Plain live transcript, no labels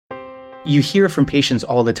You hear from patients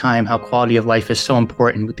all the time how quality of life is so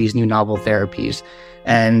important with these new novel therapies,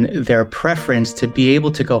 and their preference to be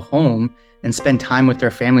able to go home and spend time with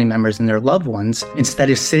their family members and their loved ones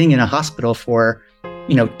instead of sitting in a hospital for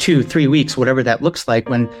 2-3 weeks, whatever that looks like,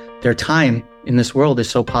 when their time in this world is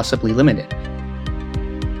so possibly limited.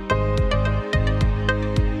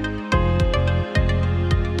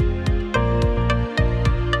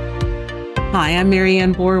 Hi, I'm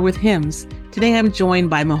Marianne Bohr with HIMSS. Today I'm joined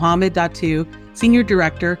by Mohammed Datu, Senior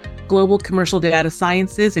Director, Global Commercial Data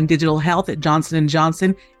Sciences and Digital Health at Johnson &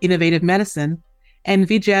 Johnson Innovative Medicine, and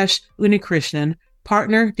Vijesh Unnikrishnan,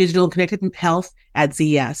 Partner, Digital and Connected Health at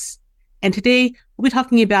ZS. And today we'll be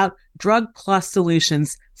talking about drug plus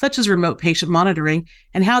solutions, such as remote patient monitoring,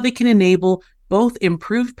 and how they can enable both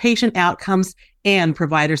improved patient outcomes and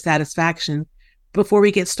provider satisfaction. Before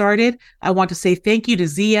we get started, I want to say thank you to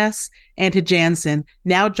ZS and to Janssen,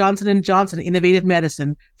 now Johnson & Johnson Innovative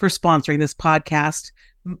Medicine, for sponsoring this podcast.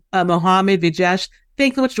 Mohammed, Vijesh,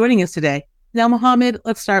 thanks so much for joining us today. Now, Mohammed,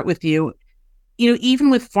 let's start with you. Even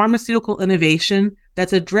with pharmaceutical innovation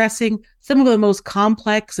that's addressing some of the most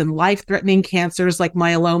complex and life-threatening cancers like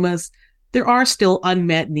myelomas, there are still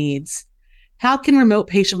unmet needs. How can remote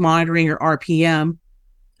patient monitoring, or RPM,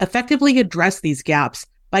 effectively address these gaps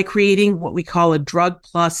by creating what we call a drug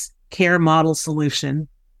plus care model solution?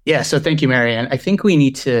 Yeah, so thank you, Marianne. I think we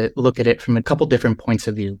need to look at it from a couple different points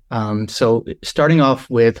of view. So starting off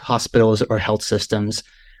with hospitals or health systems,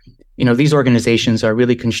 these organizations are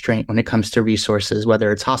really constrained when it comes to resources,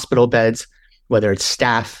 whether it's hospital beds, whether it's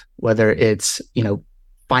staff, whether it's,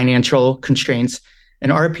 financial constraints.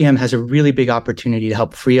 And RPM has a really big opportunity to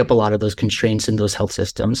help free up a lot of those constraints in those health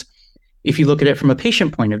systems. If you look at it from a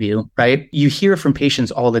patient point of view, right, you hear from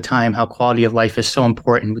patients all the time how quality of life is so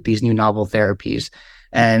important with these new novel therapies,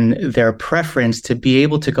 and their preference to be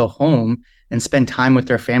able to go home and spend time with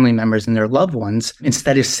their family members and their loved ones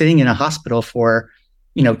instead of sitting in a hospital for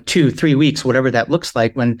 2-3 weeks, whatever that looks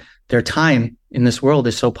like, when their time in this world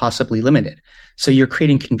is so possibly limited. So you're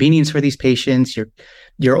creating convenience for these patients.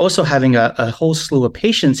 You're also having a whole slew of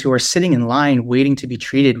patients who are sitting in line waiting to be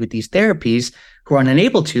treated with these therapies who are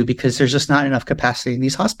unable to because there's just not enough capacity in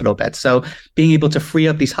these hospital beds. So being able to free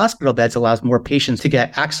up these hospital beds allows more patients to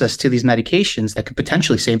get access to these medications that could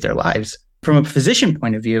potentially save their lives. From a physician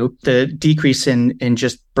point of view, the decrease in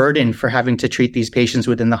just burden for having to treat these patients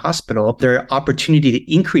within the hospital, their opportunity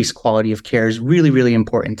to increase quality of care is really, really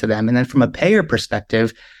important to them. And then from a payer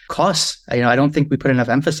perspective, costs, I don't think we put enough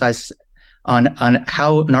emphasis on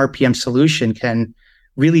how an RPM solution can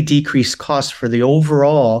really decrease costs for the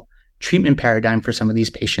overall treatment paradigm for some of these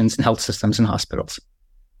patients in health systems and hospitals.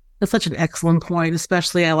 That's such an excellent point.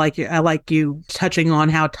 Especially, I like you touching on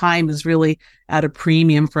how time is really at a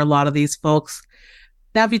premium for a lot of these folks.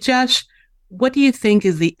 Now, Vijesh, what do you think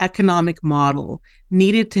is the economic model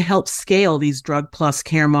needed to help scale these drug plus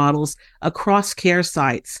care models across care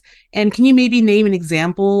sites? And can you maybe name an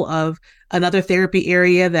example of another therapy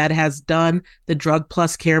area that has done the drug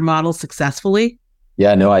plus care model successfully?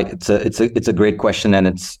 Yeah, no, it's a great question, and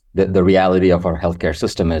it's the reality of our healthcare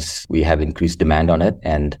system is we have increased demand on it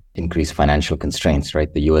and increased financial constraints,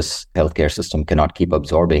 right? The U.S. healthcare system cannot keep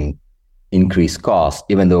absorbing increased costs,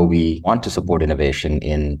 even though we want to support innovation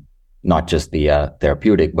in not just the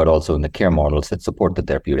therapeutic, but also in the care models that support the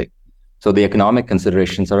therapeutic. So the economic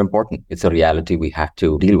considerations are important. It's a reality we have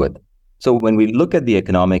to deal with. So when we look at the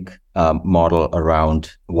economic model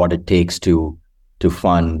around what it takes to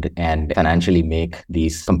fund and financially make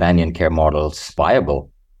these companion care models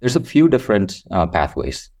viable, there's a few different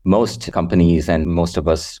pathways. Most companies and most of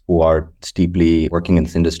us who are deeply working in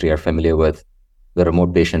this industry are familiar with the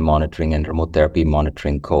remote patient monitoring and remote therapy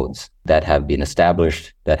monitoring codes that have been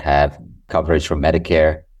established, that have coverage from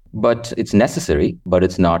Medicare. But it's necessary, but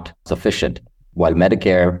it's not sufficient. While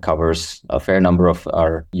Medicare covers a fair number of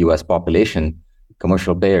our US population,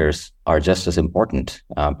 commercial payers are just as important,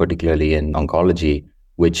 particularly in oncology,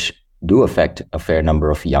 which do affect a fair number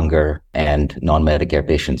of younger and non-Medicare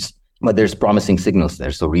patients. But there's promising signals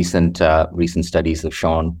there. So recent studies have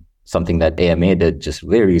shown something that AMA did just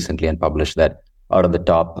very recently and published, that out of the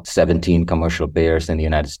top 17 commercial payers in the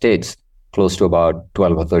United States, close to about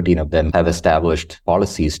 12 or 13 of them have established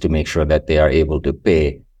policies to make sure that they are able to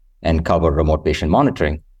pay and cover remote patient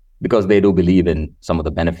monitoring, because they do believe in some of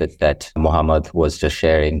the benefits that Mohammed was just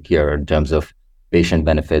sharing here in terms of patient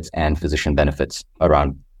benefits and physician benefits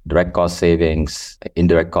around direct cost savings,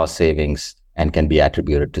 indirect cost savings, and can be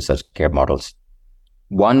attributed to such care models.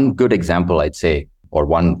 One good example, I'd say, or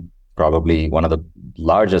probably one of the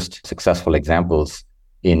largest successful examples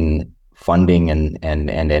in funding and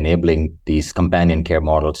enabling these companion care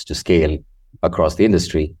models to scale across the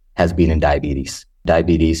industry has been in diabetes.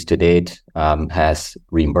 Diabetes to date has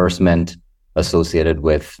reimbursement associated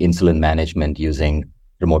with insulin management using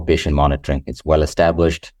remote patient monitoring. It's well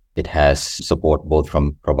established. It has support both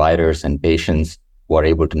from providers and patients who are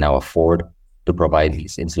able to now afford to provide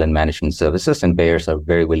these insulin management services, and payers are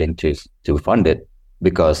very willing to fund it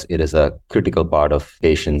because it is a critical part of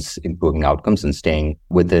patients improving outcomes and staying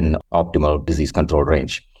within optimal disease control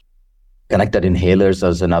range. Connected inhalers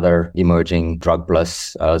is another emerging drug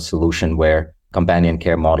plus solution where companion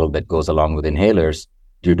care model that goes along with inhalers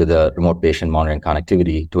due to the remote patient monitoring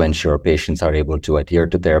connectivity to ensure patients are able to adhere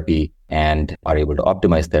to therapy and are able to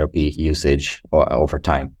optimize therapy usage over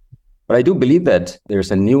time. But I do believe that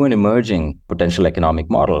there's a new and emerging potential economic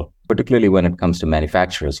model, particularly when it comes to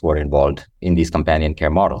manufacturers who are involved in these companion care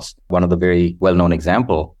models. One of the very well-known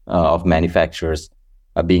example of manufacturers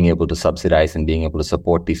being able to subsidize and being able to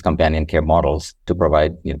support these companion care models to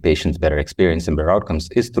provide patients better experience and better outcomes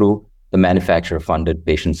is through the manufacturer-funded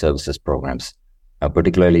patient services programs,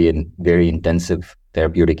 particularly in very intensive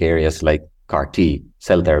therapeutic areas like CAR-T,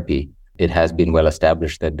 cell therapy. It has been well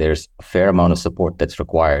established that there's a fair amount of support that's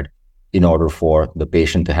required in order for the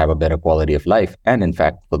patient to have a better quality of life and, in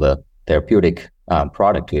fact, for the therapeutic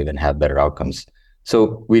product to even have better outcomes.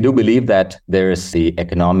 So we do believe that there is the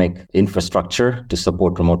economic infrastructure to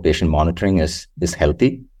support remote patient monitoring is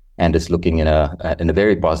healthy and is looking in a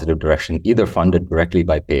very positive direction, either funded directly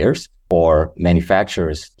by payers or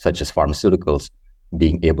manufacturers such as pharmaceuticals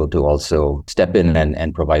being able to also step in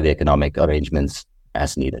and provide the economic arrangements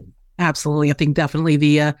as needed. Absolutely. I think definitely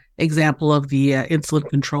the example of the insulin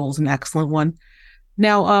control is an excellent one.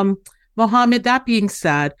 Now, Mohammed, that being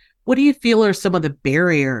said, what do you feel are some of the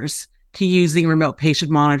barriers to using remote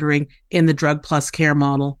patient monitoring in the drug plus care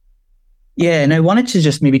model? Yeah, and I wanted to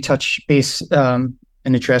just maybe touch base and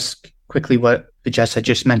address quickly what Vijay had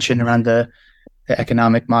just mentioned around the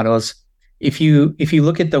economic models. If you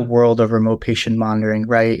look at the world of remote patient monitoring,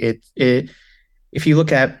 right, if you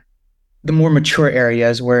look at the more mature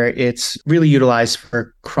areas where it's really utilized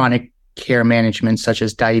for chronic care management, such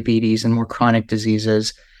as diabetes and more chronic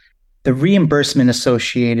diseases, the reimbursement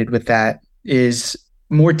associated with that is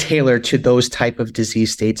more tailored to those type of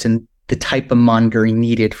disease states and the type of monitoring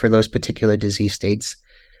needed for those particular disease states.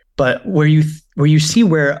 But where you see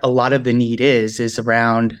where a lot of the need is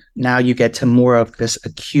around now you get to more of this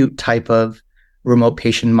acute type of remote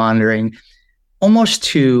patient monitoring, almost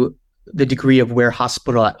to the degree of where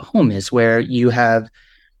hospital at home is, where you have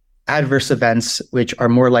adverse events which are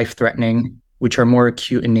more life-threatening, which are more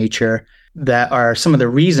acute in nature, that are some of the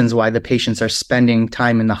reasons why the patients are spending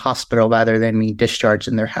time in the hospital rather than being discharged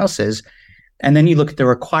in their houses. And then you look at the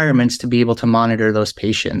requirements to be able to monitor those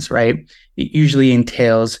patients, right? It usually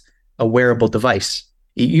entails a wearable device.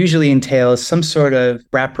 It usually entails some sort of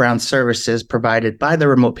wraparound services provided by the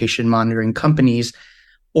remote patient monitoring companies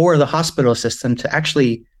or the hospital system to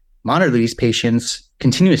actually monitor these patients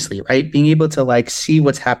continuously, right? Being able to see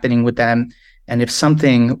what's happening with them. And if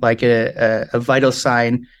something like a vital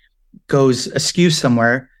sign goes askew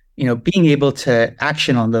somewhere, being able to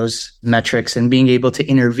action on those metrics and being able to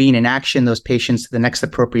intervene and action those patients to the next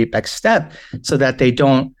appropriate next step so that they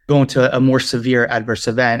don't go into a more severe adverse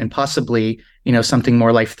event and possibly, something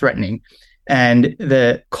more life-threatening. And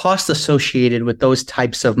the cost associated with those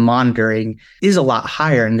types of monitoring is a lot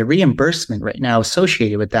higher. And the reimbursement right now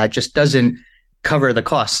associated with that just doesn't cover the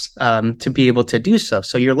costs to be able to do so.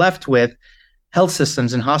 So you're left with health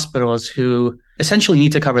systems and hospitals who essentially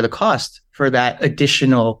need to cover the cost for that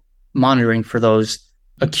additional monitoring for those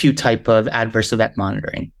acute type of adverse event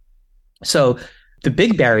monitoring. So the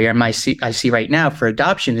big barrier I see right now for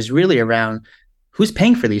adoption is really around who's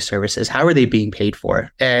paying for these services, how are they being paid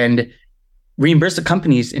for? And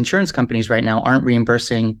insurance companies right now aren't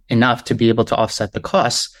reimbursing enough to be able to offset the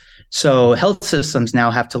costs. So health systems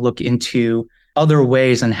now have to look into other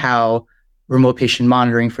ways on how remote patient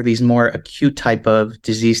monitoring for these more acute type of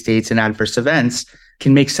disease states and adverse events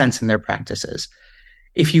can make sense in their practices.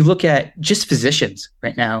 If you look at just physicians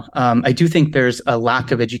right now, I do think there's a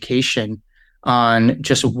lack of education on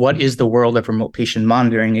just what is the world of remote patient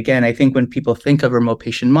monitoring. Again, I think when people think of remote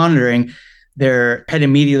patient monitoring, their head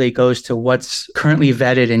immediately goes to what's currently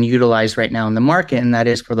vetted and utilized right now in the market, and that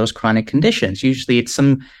is for those chronic conditions. Usually it's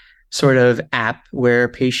some sort of app where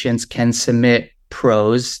patients can submit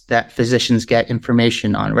pros that physicians get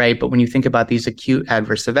information on, right? But when you think about these acute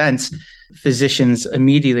adverse events, physicians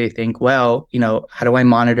immediately think, well, how do I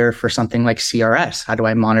monitor for something like CRS? How do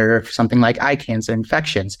I monitor for something like eye cancer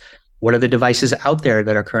infections? What are the devices out there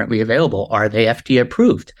that are currently available? Are they FDA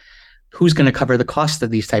approved? Who's going to cover the cost of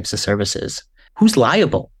these types of services? Who's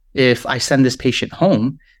liable if I send this patient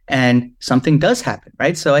home and something does happen,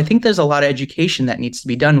 right? So I think there's a lot of education that needs to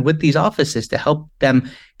be done with these offices to help them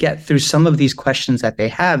get through some of these questions that they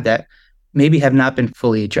have that maybe have not been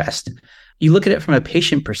fully addressed. You look at it from a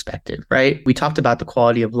patient perspective, right? We talked about the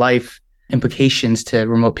quality of life implications to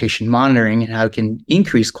remote patient monitoring and how it can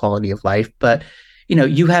increase quality of life. But,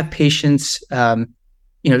 you have patients,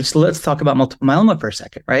 just let's talk about multiple myeloma for a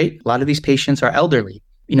second, right? A lot of these patients are elderly.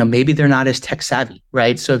 Maybe they're not as tech savvy,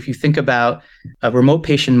 right? So if you think about a remote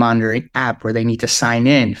patient monitoring app where they need to sign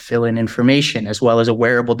in, fill in information, as well as a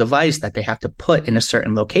wearable device that they have to put in a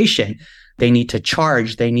certain location, they need to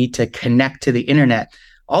charge, they need to connect to the internet.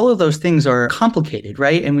 All of those things are complicated,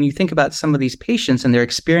 right? And when you think about some of these patients and their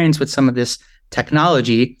experience with some of this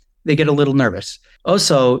technology, they get a little nervous.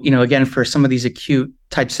 Also, again, for some of these acute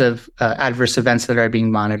types of adverse events that are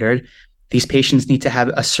being monitored, these patients need to have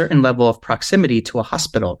a certain level of proximity to a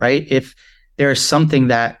hospital, right? If there is something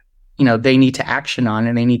that, they need to action on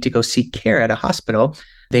and they need to go seek care at a hospital,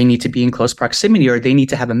 they need to be in close proximity, or they need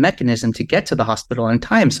to have a mechanism to get to the hospital in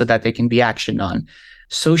time so that they can be actioned on.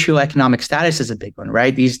 Socioeconomic status is a big one,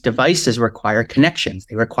 right? These devices require connections.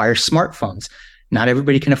 They require smartphones. Not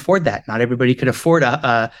everybody can afford that. Not everybody could afford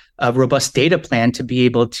a robust data plan to be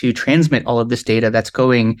able to transmit all of this data that's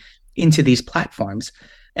going into these platforms.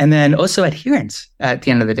 And then also adherence at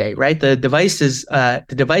the end of the day, right? The devices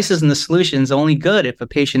and the solutions only good if a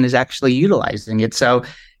patient is actually utilizing it. So,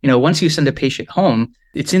 once you send a patient home,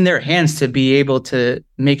 it's in their hands to be able to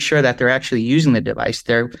make sure that they're actually using the device.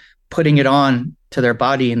 They're putting it on to their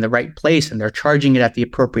body in the right place and they're charging it at the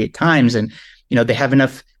appropriate times. And, they have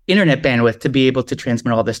enough internet bandwidth to be able to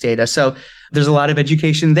transmit all this data. So there's a lot of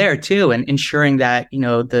education there too, and ensuring that,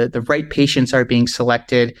 the right patients are being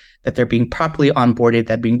selected, that they're being properly onboarded,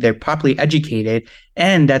 they're properly educated,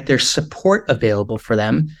 and that there's support available for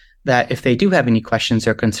them, that if they do have any questions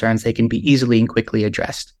or concerns, they can be easily and quickly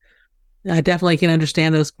addressed. I definitely can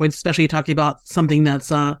understand those points, especially talking about something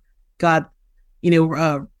that's got,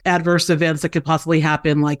 adverse events that could possibly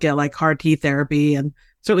happen, like CAR T therapy. And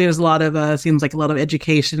certainly there's a lot of, seems like a lot of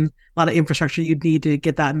education, a lot of infrastructure you'd need to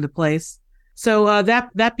get that into place. So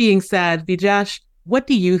that being said, Vijash, what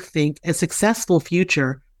do you think a successful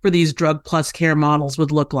future for these drug plus care models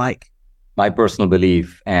would look like? My personal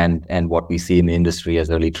belief and what we see in the industry as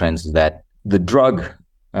early trends is that the drug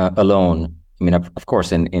alone, of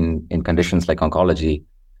course, in conditions like oncology,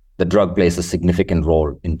 the drug plays a significant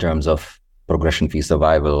role in terms of progression-free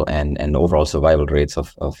survival and overall survival rates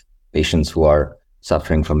of patients who are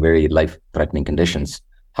suffering from very life-threatening conditions.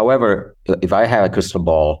 However, if I have a crystal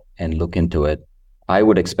ball and look into it, I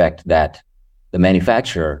would expect that the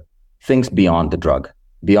manufacturer thinks beyond the drug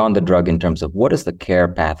in terms of what is the care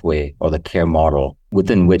pathway or the care model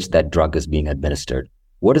within which that drug is being administered.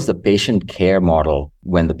 What is the patient care model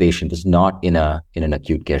when the patient is not in an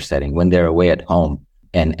acute care setting, when they're away at home,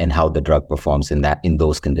 and how the drug performs in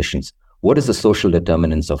those conditions? What is the social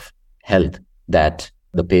determinants of health that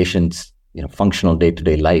the patient's functional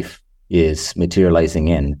day-to-day life is materializing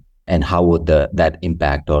in, and how would that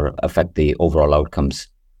impact or affect the overall outcomes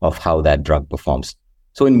of how that drug performs?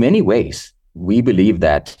 So in many ways, we believe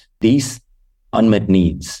that these unmet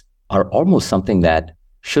needs are almost something that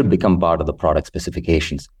should become part of the product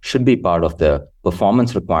specifications, should be part of the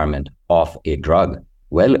performance requirement of a drug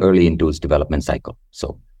well early into its development cycle.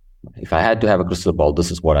 So if I had to have a crystal ball,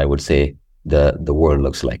 this is what I would say the world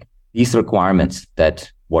looks like. These requirements,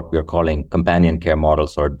 that what we're calling companion care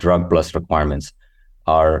models or drug plus requirements,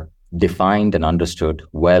 are defined and understood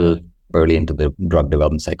well early into the drug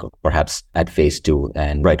development cycle, perhaps at phase 2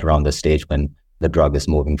 and right around the stage when the drug is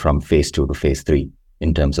moving from phase 2 to phase 3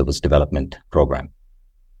 in terms of its development program.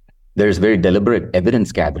 There's very deliberate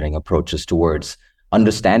evidence gathering approaches towards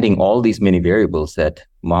understanding all these many variables that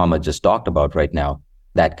Mohammed just talked about right now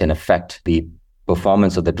that can affect the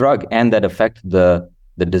performance of the drug and that affect the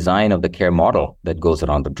design of the care model that goes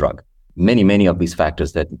around the drug. Many of these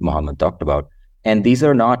factors that Mohammed talked about. And these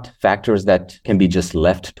are not factors that can be just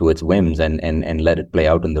left to its whims and let it play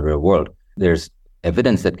out in the real world. There's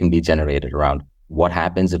evidence that can be generated around what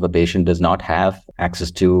happens if a patient does not have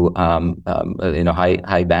access to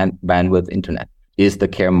high bandwidth internet. Is the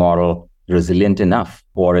care model resilient enough,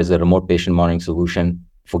 or is a remote patient monitoring solution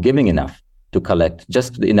forgiving enough to collect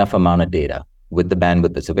just enough amount of data with the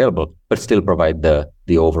bandwidth that's available, but still provide the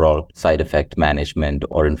overall side effect management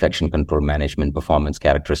or infection control management performance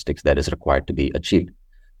characteristics that is required to be achieved?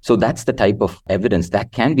 So that's the type of evidence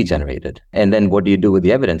that can be generated. And then what do you do with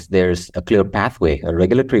the evidence? There's a clear pathway, a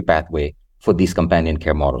regulatory pathway for these companion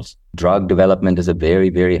care models. Drug development is a very,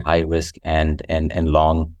 very high risk and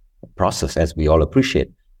long process, as we all appreciate.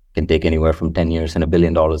 It can take anywhere from 10 years and $1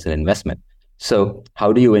 billion in investment. So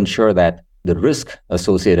how do you ensure that the risk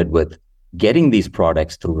associated with getting these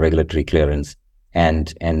products through regulatory clearance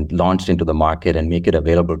and launched into the market and make it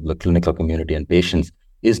available to the clinical community and patients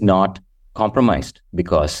is not compromised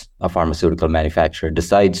because a pharmaceutical manufacturer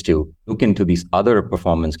decides to look into these other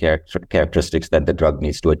performance characteristics that the drug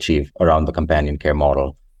needs to achieve around the companion care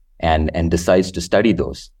model and decides to study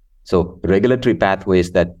those. So regulatory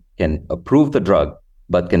pathways that can approve the drug,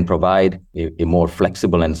 but can provide a more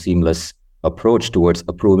flexible and seamless approach towards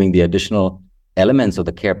approving the additional elements of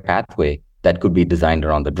the care pathway that could be designed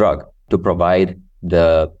around the drug to provide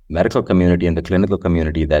the medical community and the clinical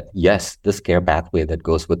community that, yes, this care pathway that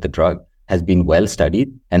goes with the drug has been well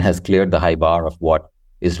studied and has cleared the high bar of what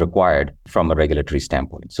is required from a regulatory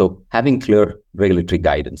standpoint. So having clear regulatory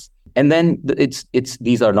guidance. And then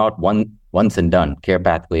these are not once and done. Care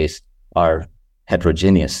pathways are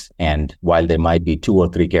heterogeneous. And while there might be 2 or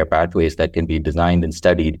 3 care pathways that can be designed and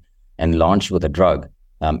studied and launched with a drug,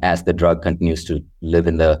 as the drug continues to live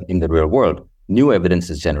in the real world, new evidence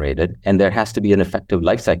is generated, and there has to be an effective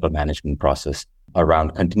lifecycle management process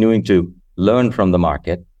around continuing to learn from the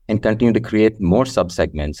market and continue to create more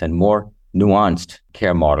subsegments and more nuanced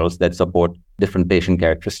care models that support different patient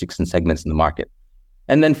characteristics and segments in the market.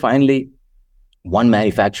 And then finally, one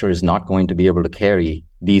manufacturer is not going to be able to carry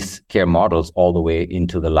these care models all the way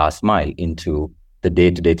into the last mile, into the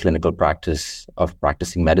day-to-day clinical practice of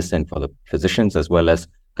practicing medicine for the physicians as well as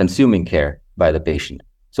consuming care by the patient.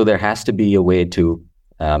 So there has to be a way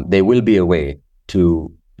there will be a way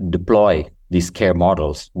to deploy these care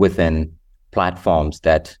models within platforms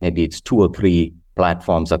that maybe it's 2 or 3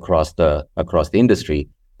 platforms across the industry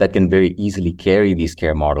that can very easily carry these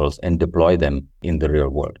care models and deploy them in the real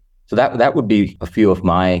world. So that would be a few of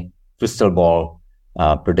my crystal ball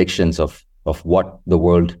predictions of what the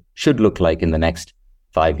world should look like in the next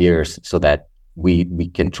 5 years so that we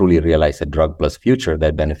can truly realize a drug plus future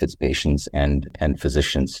that benefits patients and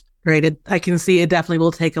physicians. Great. I can see it definitely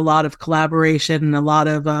will take a lot of collaboration and a lot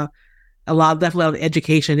of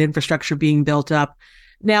education infrastructure being built up.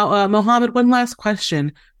 Now, Mohammed, one last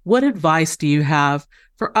question. What advice do you have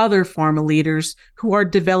for other pharma leaders who are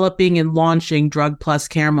developing and launching drug plus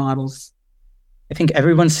care models? I think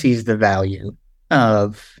everyone sees the value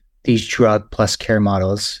of these drug plus care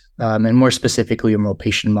models, and more specifically, remote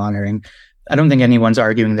patient monitoring. I don't think anyone's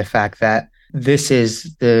arguing the fact that this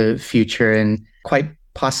is the future, and quite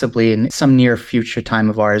possibly in some near future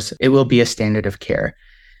time of ours, it will be a standard of care.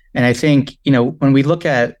 And I think, when we look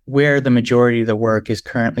at where the majority of the work is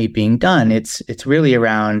currently being done, it's really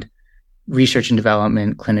around research and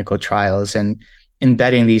development, clinical trials, and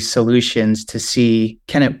embedding these solutions to see,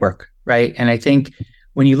 can it work, right? And I think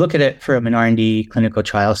when you look at it from an R&D clinical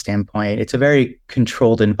trial standpoint, it's a very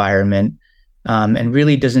controlled environment, and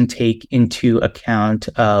really doesn't take into account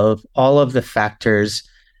of all of the factors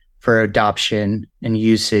for adoption and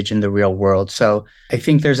usage in the real world. So I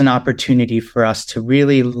think there's an opportunity for us to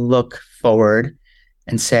really look forward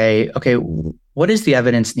and say, okay, what is the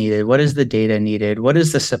evidence needed? What is the data needed? What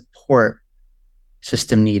is the support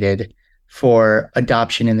system needed for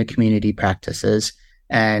adoption in the community practices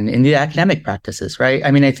and in the academic practices, right?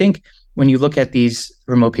 I mean, I think when you look at these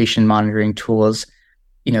remote patient monitoring tools,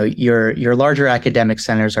 your larger academic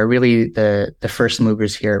centers are really the first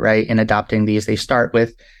movers here, right? In adopting these, they start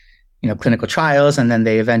with clinical trials, and then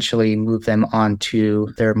they eventually move them on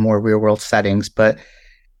to their more real world settings. But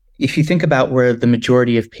if you think about where the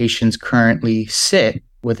majority of patients currently sit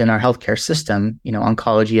within our healthcare system,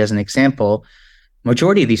 oncology as an example,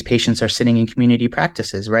 majority of these patients are sitting in community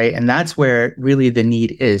practices, right? And that's where really the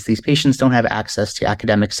need is. These patients don't have access to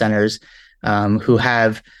academic centers who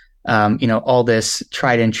have, all this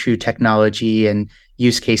tried and true technology and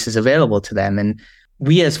use cases available to them. And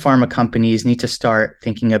we as pharma companies need to start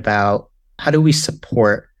thinking about how do we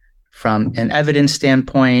support from an evidence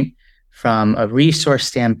standpoint, from a resource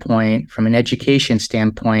standpoint, from an education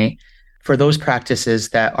standpoint, for those practices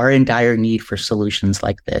that are in dire need for solutions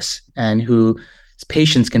like this and who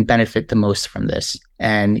patients can benefit the most from this.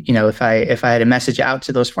 And, if I had a message out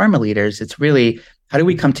to those pharma leaders, it's really, how do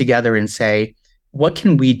we come together and say, what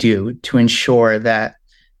can we do to ensure that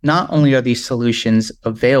not only are these solutions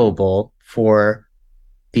available for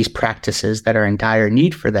these practices that are in dire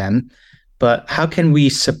need for them, but how can we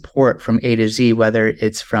support from A to Z, whether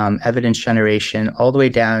it's from evidence generation all the way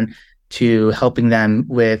down to helping them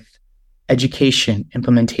with education,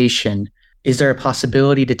 implementation? Is there a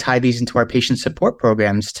possibility to tie these into our patient support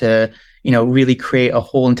programs to, really create a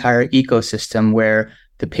whole entire ecosystem where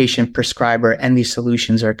the patient, prescriber, and these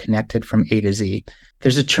solutions are connected from A to Z?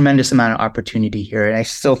 There's a tremendous amount of opportunity here, and I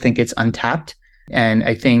still think it's untapped. And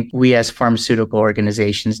I think we as pharmaceutical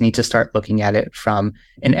organizations need to start looking at it from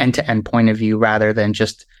an end-to-end point of view rather than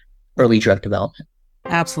just early drug development.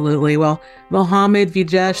 Absolutely. Well, Mohammed,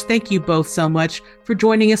 Vijesh, thank you both so much for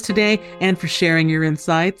joining us today and for sharing your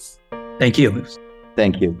insights. Thank you.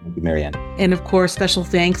 Thank you. Thank you, Marianne. And of course, special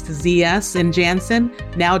thanks to ZS and Janssen,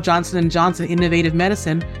 now Johnson & Johnson Innovative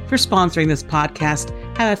Medicine, for sponsoring this podcast.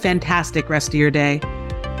 Have a fantastic rest of your day.